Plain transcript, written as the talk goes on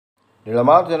Nda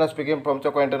Csat Ese speaking from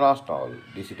Chakwa International.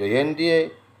 This is the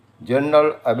NDA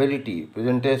General Ability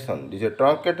presentation. This is a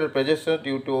truncated presentation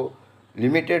due to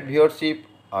limited viewership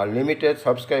and limited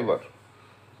subscriber.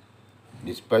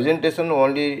 This presentation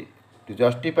only to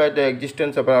justify the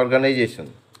existence of an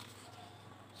organization.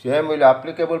 Same will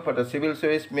applicable for the civil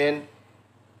service main,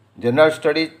 general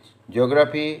studies,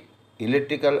 geography,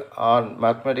 electrical and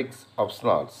mathematics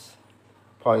optionals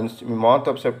for month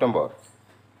of September.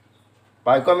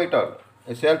 Picometer,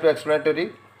 a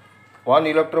self-explanatory. 1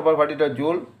 electron what is the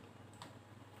joule?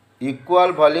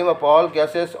 Equal volume of all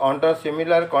gases under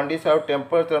similar conditions of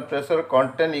temperature and pressure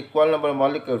contain equal number of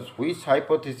molecules. Which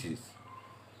hypothesis?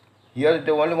 Here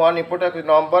the only one important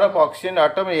number of oxygen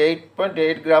atom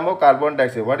 8.8 gram of carbon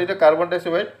dioxide. What is the carbon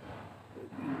dioxide weight?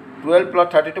 12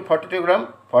 plus 32, 42 gram.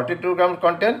 42 grams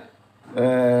contain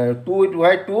 2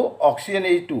 divided 2, oxygen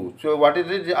is 2. So what is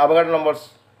the Avogadro numbers?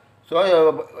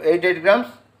 So 88 grams,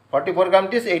 44 gram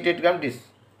this, 88 gram this.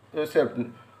 So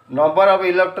number of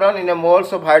electron in a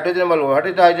moles of hydrogen molecule. What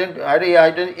is the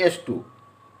hydrogen S2?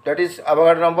 That is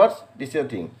Avogadro numbers. This is the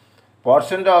thing.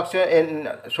 Percent of oxygen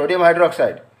in sodium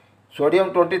hydroxide.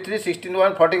 Sodium 23, 16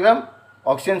 1, 40 gram.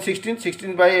 Oxygen 16,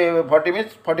 16 by 40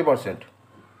 means 40%.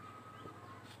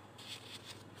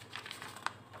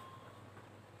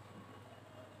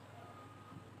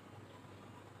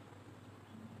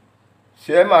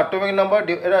 Same atomic number,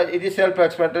 it is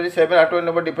self-explanatory. 7 atomic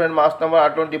number, different mass number,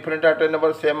 atom different atomic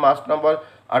number, same mass number,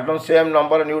 atom same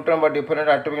number, neutron but different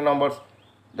atomic numbers.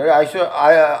 That is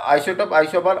isotope,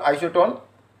 isobar, isotone.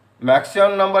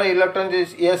 Maximum number of electrons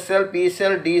is S cell, P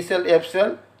cell, D cell, F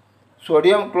cell.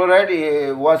 Sodium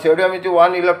chloride, sodium is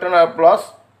 1 electron or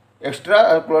plus,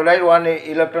 extra chloride 1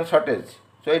 electron shortage.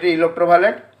 So it is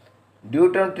electrovalent.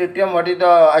 Deuterium, tritium, what is the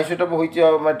isotope which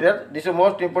material? This is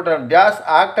most important. Gas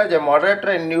act as a moderator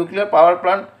in nuclear power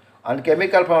plant and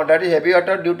chemical form, that is heavy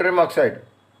water deuterium oxide.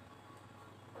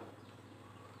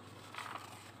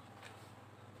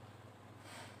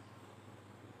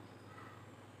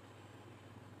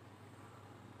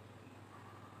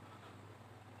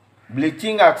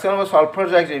 Bleaching action of sulfur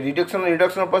dioxide,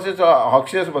 reduction process or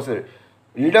oxidation process.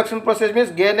 Reduction process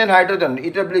means gain in hydrogen.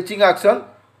 It is a bleaching action.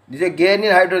 This is a gain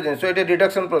in hydrogen, so it is a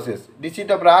reduction process. This is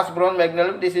the brass, bronze,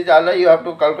 magnesium. This is all you have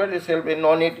to calculate itself in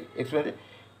no need expensive.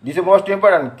 This is most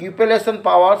important. Cupellation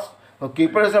powers,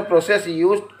 cupellation process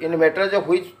used in metals of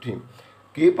which thing?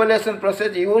 Cupellation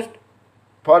process used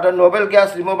for the noble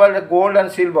gas removal of gold and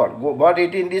silver. But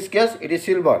it in this case it is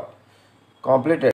silver. Completed.